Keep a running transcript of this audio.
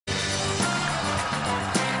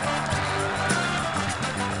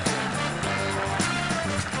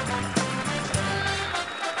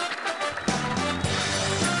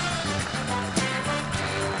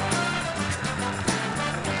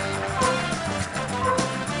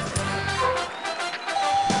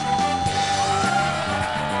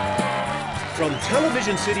From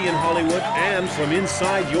Television City in Hollywood and from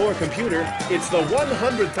inside your computer, it's the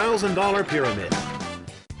 $100,000 Pyramid.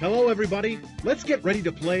 Hello, everybody. Let's get ready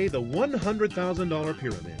to play the $100,000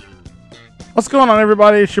 Pyramid. What's going on,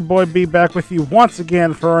 everybody? It's your boy B back with you once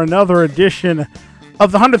again for another edition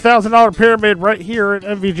of the $100,000 Pyramid right here at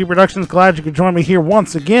MVG Productions. Glad you could join me here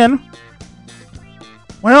once again.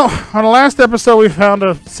 Well, on the last episode, we found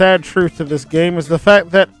a sad truth to this game is the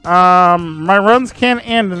fact that my runs can't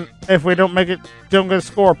end if we don't get to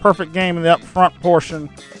score a perfect game in the up front portion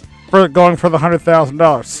for going for the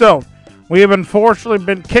 $100,000. So we have unfortunately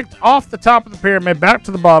been kicked off the top of the pyramid back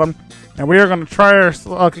to the bottom, and we are going to try our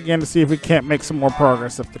luck again to see if we can't make some more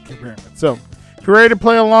progress up the pyramid. So if you're ready to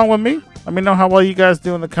play along with me, let me know how well you guys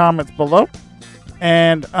do in the comments below,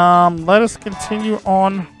 and let us continue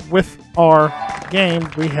on with our game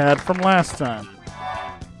we had from last time.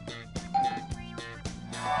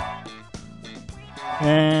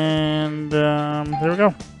 And there we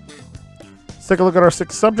go. Let's take a look at our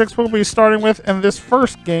 6 subjects we'll be starting with in this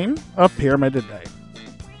first game of Pyramid today.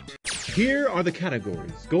 Here are the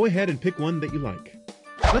categories. Go ahead and pick one that you like.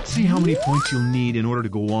 Let's see how many points you'll need in order to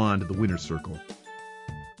go on to the winner's circle.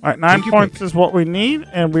 All right, 9 points is what we need,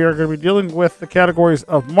 and we are going to be dealing with the categories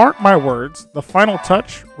of Mark My Words, The Final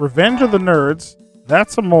Touch, Revenge of the Nerds,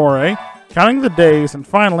 That's Amore, Counting the Days, and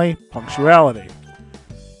finally, Punctuality.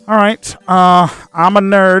 All right, I'm a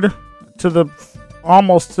nerd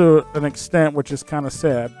almost to an extent, which is kind of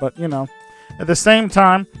sad, but you know, at the same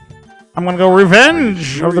time, I'm going to go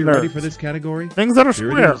Revenge of the Nerds. Ready for this category? Things that are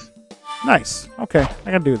square. Nice. Okay,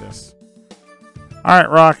 I can do this. All right,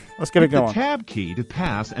 Rock, let's get it going. The tab key to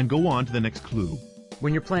pass and go on to the next clue.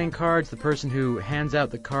 When you're playing cards, the person who hands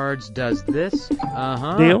out the cards does this.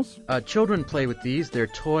 Deals? Children play with these. They're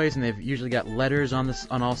toys, and they've usually got letters on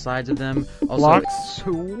all sides of them. Also, Blocks?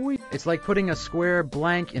 Sweet. It's like putting a square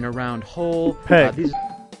blank in a round hole. Peg.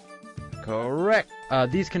 Correct.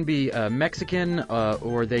 These can be Mexican,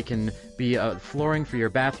 or they can be flooring for your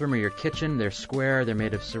bathroom or your kitchen. They're square. They're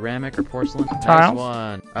made of ceramic or porcelain. Tiles.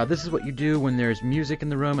 Nice one. This is what you do when there's music in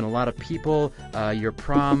the room and a lot of people. Your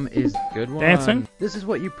prom is good one. Dancing. This is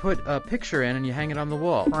what you put a picture in and you hang it on the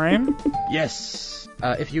wall. Frame. Yes.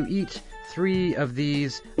 If you eat 3 of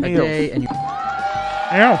these a Meals. day and you...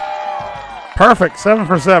 Yeah. Perfect. 7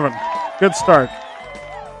 for 7. Good start.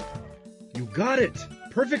 You got it.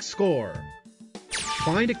 Perfect score.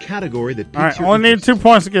 Find a category that piques All right, your only need interest. 2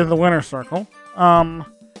 points to get to the winner's circle. We're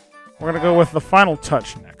going to go with The Final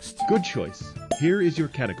Touch next. Good choice. Here is your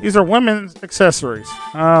category. These are women's accessories.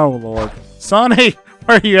 Oh, Lord. Sonny,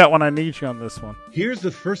 where are you at when I need you on this one? Here's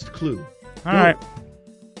the first clue. All right.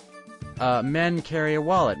 Men carry a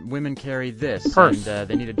wallet. Women carry this. Purse. And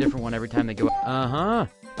they need a different one every time they go...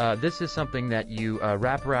 this is something that you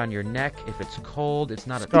wrap around your neck if it's cold. It's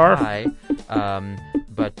not Scarf. a tie,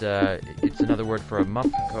 but it's another word for a muff.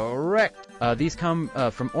 Correct. These come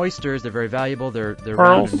from oysters. They're very valuable. They're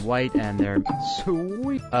round Pearls. and white, and they're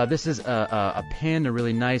sweet. This is a pin, a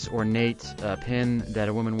really nice ornate pin that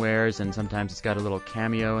a woman wears, and sometimes it's got a little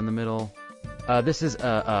cameo in the middle. This is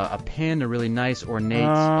a pin, a really nice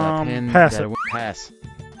ornate pin pass that it. pass.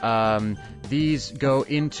 These go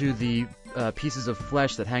into the pieces of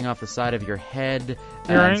flesh that hang off the side of your head,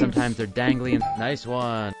 and sometimes they're dangly. And nice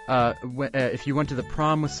one. If you went to the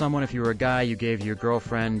prom with someone, if you were a guy, you gave your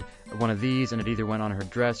girlfriend one of these, and it either went on her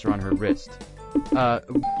dress or on her wrist.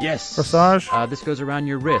 Yes. Corsage. This goes around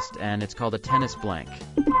your wrist, and it's called a tennis blank.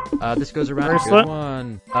 This goes around. Bracelet. Good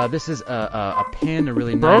one. This is a pin, a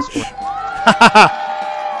really Brooch. nice.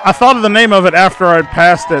 I thought of the name of it after I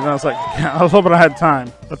passed it, and I was like, I was hoping I had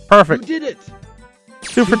time. That's perfect. You did it.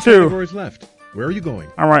 2 for 2. Categories left. Where are you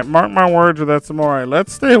going? All right, Mark My Words or That's Amore.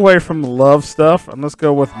 Let's stay away from the love stuff, and let's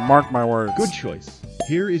go with Mark My Words. Good choice.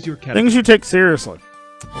 Here is your category. Things you take seriously.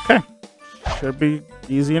 Okay. Should be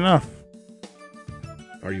easy enough.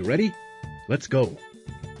 Are you ready? Let's go.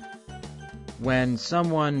 When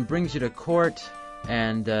someone brings you to court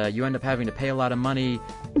and you end up having to pay a lot of money,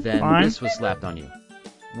 then Fine. this was slapped on you.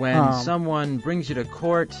 When someone brings you to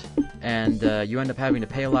court and you end up having to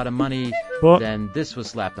pay a lot of money, Book. then this was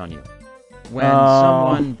slapped on you. When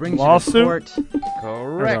someone brings lawsuit? you to court,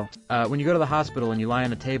 correct. When you go to the hospital and you lie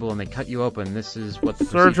on a table and they cut you open, this is what the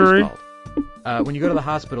Surgery? procedure's called. When you go to the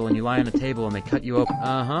hospital and you lie on a table and they cut you open,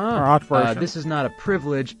 operation. this is not a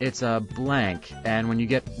privilege, it's a blank. And when you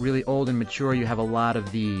get really old and mature, you have a lot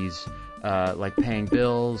of these. like paying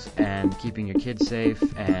bills and keeping your kids safe,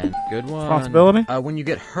 and good one. Responsibility? When you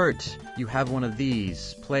get hurt, you have one of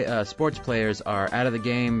these. Sports players are out of the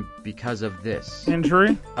game because of this.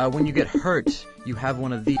 Injury? When you get hurt, you have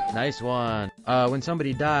one of these. Nice one. When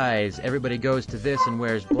somebody dies, everybody goes to this and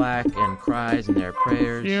wears black and cries in their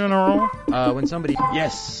prayers. Funeral? When somebody...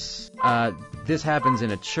 Yes! This happens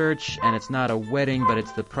in a church, and it's not a wedding, but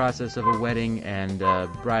it's the process of a wedding, and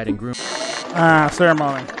bride and groom...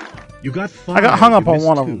 Ceremony. You got 5. I got hung up You on missed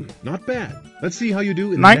one of 2. them. Not bad. Let's see how you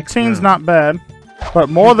do in the next 19's round. not bad, but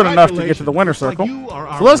more than enough to get to the winner circle. You are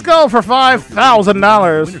our So let's go for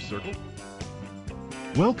 $5,000. winner circle.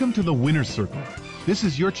 Welcome to the winner's circle. This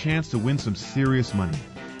is your chance to win some serious money.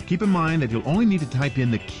 Keep in mind that you'll only need to type in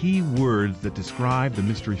the key words that describe the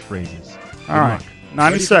mystery phrases. All right, 90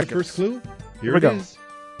 Ready for the seconds. first clue? Here we it go. is.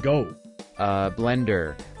 Go.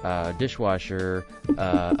 Blender, dishwasher,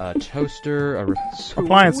 a toaster,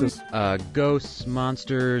 Appliances. Ghosts,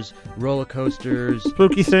 monsters, roller coasters,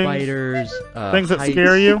 Spooky things. spiders, Things that heights,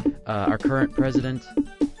 scare you. Our current president,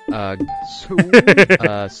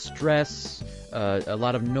 stress, a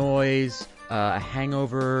lot of noise, a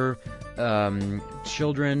hangover,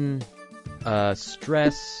 children,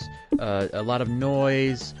 stress, a lot of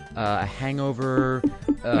noise, a hangover,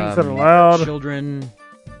 Things that are loud. children,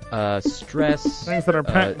 stress, Things that are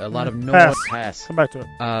a lot of noise. Pass. Come back to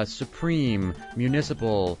it. Supreme,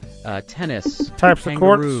 municipal, tennis, Types of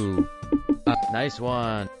courts. kangaroo. Nice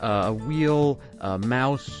one. A wheel, a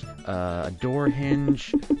mouse, a door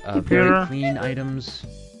hinge, Computer. very clean items.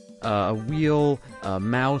 A wheel, a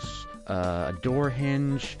mouse, a door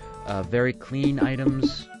hinge, very clean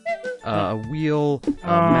items. A wheel, a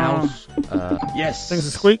mouse, yes. Things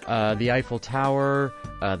that squeak. The Eiffel Tower,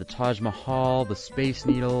 the Taj Mahal, the Space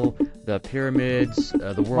Needle, the pyramids,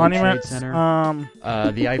 the World Monuments. Trade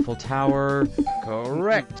Center, the Eiffel Tower,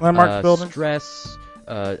 correct. Landmark buildings. Stress,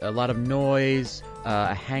 a lot of noise,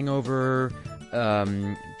 a hangover,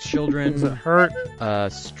 children, Things that hurt.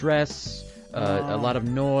 stress, a lot of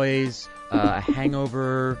noise, a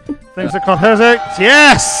hangover. Things that cause headaches.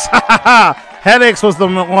 Yes! Headaches was the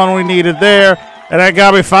one we needed there, and that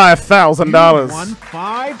got me You $5,000. won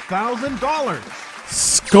 $5,000.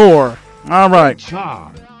 Score. All right.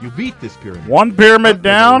 Cha, you beat this pyramid. One pyramid But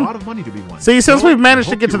there's down. A lot of money to be won. See, since So, we've managed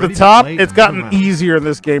I to hope get to you're the ready top, play it's another gotten round. easier in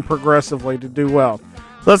this game progressively to do well.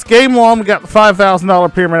 So that's game one. We got the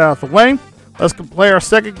 $5,000 pyramid out of the way. Let's play our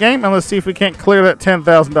second game, and let's see if we can't clear that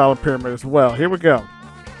 $10,000 pyramid as well. Here we go.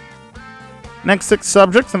 Next 6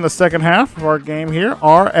 subjects in the second half of our game here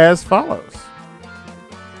are as follows.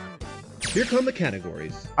 Here come the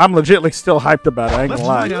categories. I'm legitimately still hyped about it, I ain't Let's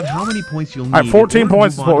gonna find lie. out how many points you'll need. All right, 14 in order to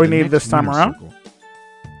points move is what on we to the need next this time winner's around. circle.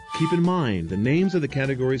 Keep in mind, the names of the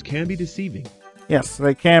categories can be deceiving. Yes,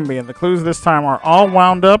 they can be, and the clues this time are All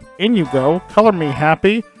Wound Up, In You Go, Color Me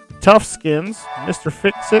Happy, Tough Skins, Mr.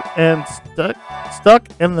 Fix-It, and Stuck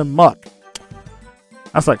in the Muck.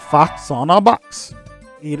 That's like Fox on a Box,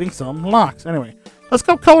 eating some locks. Anyway, let's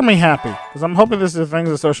go Color Me Happy, because I'm hoping this is things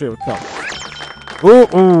associated with color.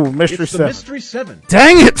 Ooh, Mystery It's the 7. Mystery 7.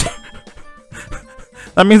 Dang it!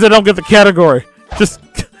 That means I don't get the category. Just...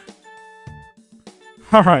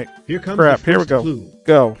 All right. Here comes Crap, the here we first go. clue.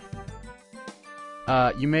 Go.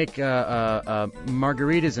 You make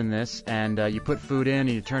margaritas in this, and you put food in,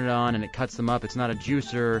 and you turn it on, and it cuts them up. It's not a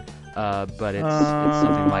juicer, but it's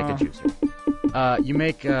something like a juicer. You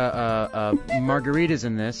make margaritas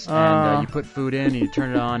in this, and you put food in, and you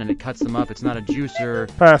turn it on, and it cuts them up. It's not a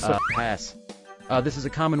juicer. Pass it. Pass. This is a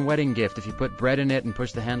common wedding gift. If you put bread in it and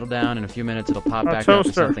push the handle down, in a few minutes it'll pop back up to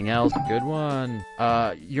toaster. something else. Good one.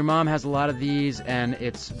 Your mom has a lot of these, and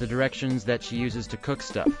it's the directions that she uses to cook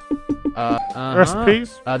stuff.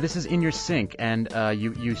 Recipes? This is in your sink, and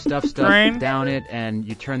you stuff Drain? down it, and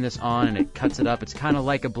you turn this on, and it cuts it up. It's kind of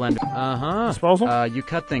like a blender. Disposal? You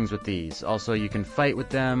cut things with these. Also, you can fight with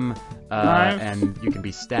them, Knives? and you can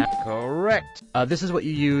be stabbed. Correct. This is what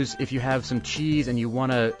you use if you have some cheese and you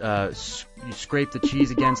want to you scrape the cheese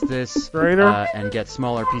against this Grater? and get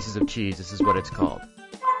smaller pieces of cheese. This is what it's called.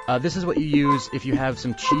 This is what you use if you have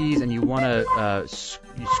some cheese and you want to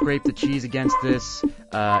you scrape the cheese against this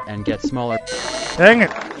and get smaller. Dang it.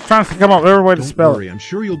 I'm trying to come up with every way to Don't spell worry, it. I'm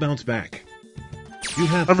sure you'll bounce back. You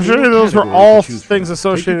have I'm 4 sure those were categories all to choose things from.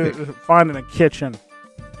 associated Take your with pick. finding a kitchen.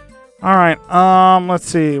 Alright, let's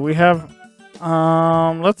see. We have,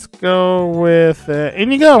 let's go with,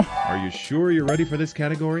 in you go. Are you sure you're ready for this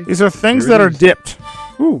category? These are things Here it that are is. dipped.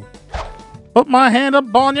 Ooh. Put my hand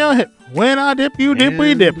up on your hip. When I dip, you dip,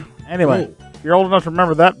 we And dip. Anyway, go. if you're old enough to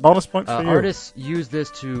remember that, bonus points for you. Artists use this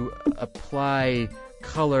to apply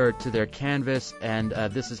color to their canvas, and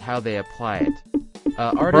this is how they apply it.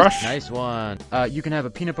 Artist, Brush. nice one. You can have a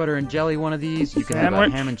peanut butter and jelly one of these. You can have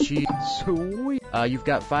Sandwich. a ham and cheese. Sweet. You've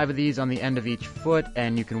got 5 of these on the end of each foot,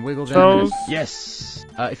 and you can wiggle them. Toes. Yes.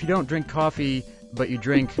 If you don't drink coffee, but you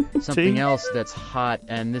drink something Tea. else that's hot,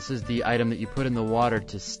 and this is the item that you put in the water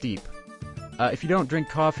to steep. If you don't drink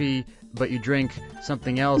coffee, but you drink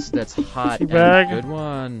something else that's hot, Tea and bag. good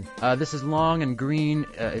one. This is long and green.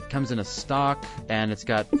 It comes in a stalk, and it's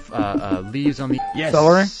got leaves on the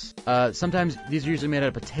Celery. Sometimes these are usually made out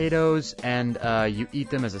of potatoes, and you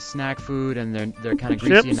eat them as a snack food, and they're kind of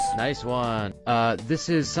greasy. Chips. And nice one. This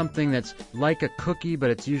is something that's like a cookie,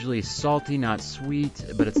 but it's usually salty, not sweet,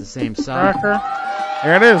 but it's the same size. Cracker.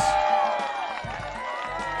 There it is.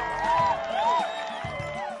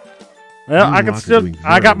 Well, I can still.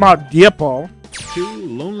 I got my dipple. 2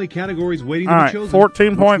 lonely categories waiting All to be right, chosen. 14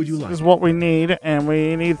 Which points would you like? is what we need, and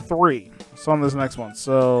we need 3. So on this next one.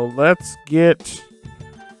 So let's get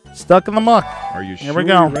stuck in the muck. Are you Here sure we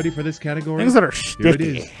go. you're ready for this category? Things that are Here it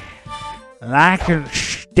sticky. is. Like and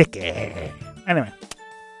sticky. Anyway,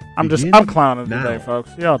 I'm Begin clowning now. today, folks.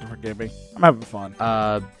 Y'all have to forgive me. I'm having fun.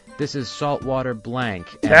 This is saltwater blank.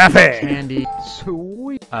 and Taffy. Candy.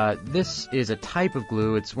 Sweet. This is a type of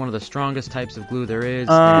glue. It's one of the strongest types of glue there is.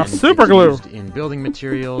 Super it's glue. Used in building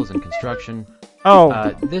materials and construction.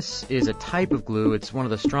 Oh, This is a type of glue. It's one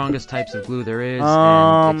of the strongest types of glue there is,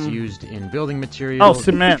 and it's used in building materials and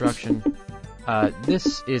cement. construction.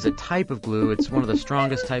 This is a type of glue. It's one of the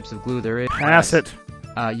strongest types of glue there is. pass it.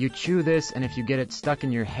 You chew this, and if you get it stuck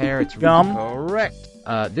in your hair, it's Gum. correct.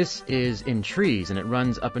 This is in trees, and it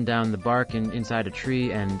runs up and down the bark inside a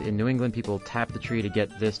tree, and in New England, people tap the tree to get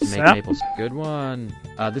this to make Sap. maple. Good one.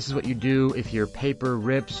 This is what you do if your paper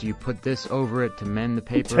rips. You put this over it to mend the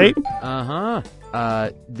paper. Tape.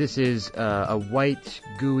 This is a white,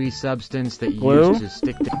 gooey substance that you Glue. use to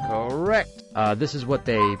stick to... Correct. This is what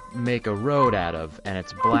they make a road out of, and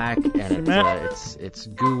it's black, and Cement. it's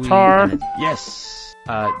gooey. Tar. And yes.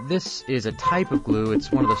 This is a type of glue.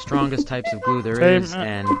 It's one of the strongest types of glue there Tape. is,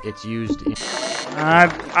 and it's used in...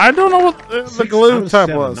 I don't know what the 6 glue out of type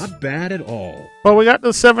 7. was. Not bad at all. But we got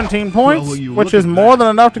the 17 points, Well, you which look is at more that. than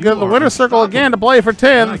enough to get You to the are winner's circle unstoppable. again to play for I guess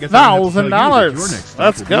I'm gonna have to tell you that your next $10,000. stop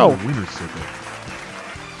Let's will be go. the winner's circle.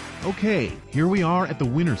 Okay, here we are at the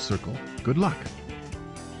winner's circle. Good luck.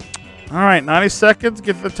 All right, 90 seconds.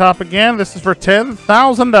 Get to the top again. This is for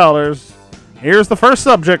 $10,000. Here's the first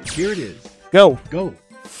subject. Here it is. Go. Go.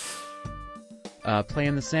 Play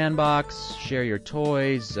in the sandbox, share your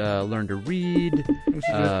toys, learn to read, This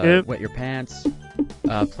is it. wet your pants.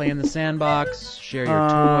 Play in the sandbox, share your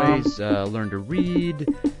toys, learn to read,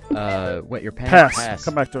 wet your pants. Pass.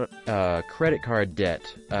 Come back to it. Credit card debt,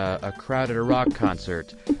 a crowd at a rock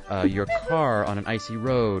concert, your car on an icy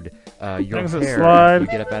road, your Things that hair slide. if you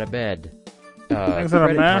get up out of bed. Things that are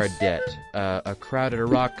Credit mess. card debt, a crowd at a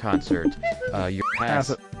rock concert, your Pass pass.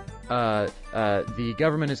 it. The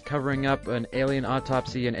government is covering up an alien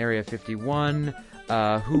autopsy in Area 51.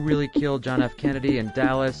 Who really killed John F. Kennedy in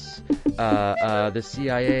Dallas? The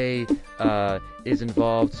CIA is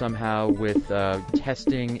involved somehow with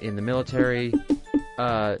testing in the military.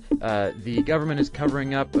 The government is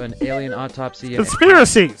covering up an alien autopsy in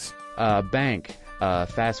Conspiracies. bank.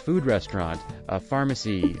 Fast food restaurant,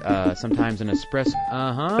 pharmacy, sometimes an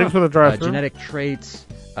espresso. Things with a drive-thru. Genetic traits,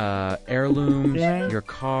 heirlooms, Yeah. your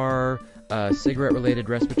car, cigarette-related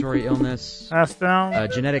respiratory illness. Pass down.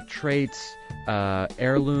 Genetic traits,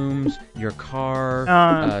 heirlooms, your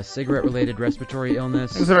car, cigarette-related respiratory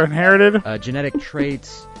illness. Things that are inherited. Genetic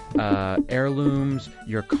traits, heirlooms,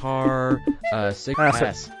 your car, Pass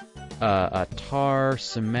it. tar,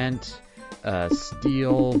 cement,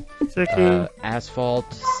 steel, Sticky. asphalt,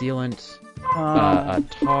 sealant,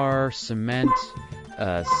 tar, cement,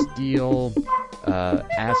 steel,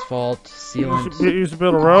 asphalt, sealant. Used to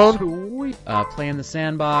build a road. Sweet. Play in the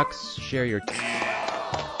sandbox, share your...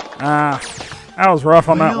 That was rough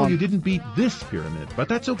on that Well, you one. didn't beat this pyramid, but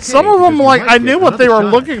that's okay. Some of them, because you like, might I get knew what they another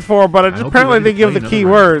were shot. looking for, but I hope apparently you're ready they to give play the another key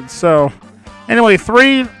round. words. So, anyway, 2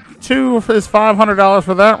 is $500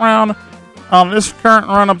 for that round. This current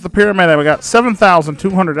run up the pyramid, we got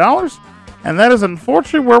 $7,200. And that is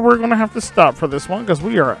unfortunately where we're going to have to stop for this one because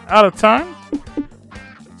we are out of time.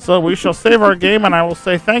 So we shall save our game, and I will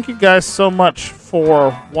say thank you guys so much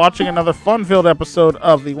for watching another fun-filled episode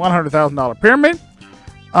of the $100,000 Pyramid.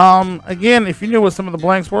 Again, if you knew what some of the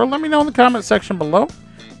blanks were, let me know in the comment section below.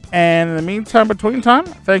 And in the meantime, between time,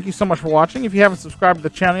 thank you so much for watching. If you haven't subscribed to the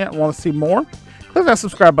channel yet and want to see more, click that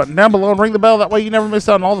subscribe button down below and ring the bell. That way you never miss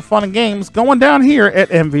out on all the fun and games going down here at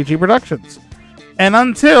MVG Productions. And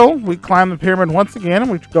until we climb the pyramid once again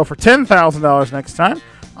and we go for $10,000 next time,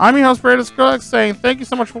 I'm your host, Brandon Skrillex, saying thank you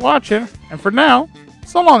so much for watching. And for now,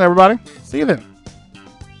 so long, everybody. See you then.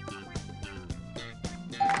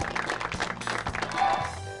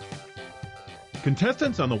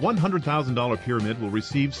 Contestants on the $100,000 pyramid will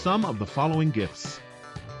receive some of the following gifts.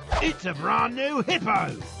 It's a brand new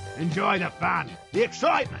hippo. Enjoy the fun, the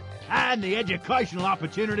excitement, and the educational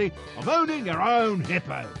opportunity of owning your own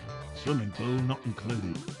hippo. Swimming pool not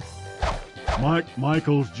included.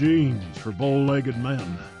 Michael's jeans for bow-legged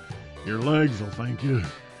men. Your legs will thank you,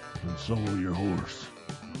 and so will your horse.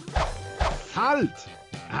 Salt!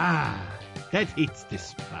 Ah, that hits the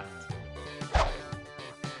spot.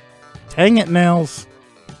 Dang it, Nails.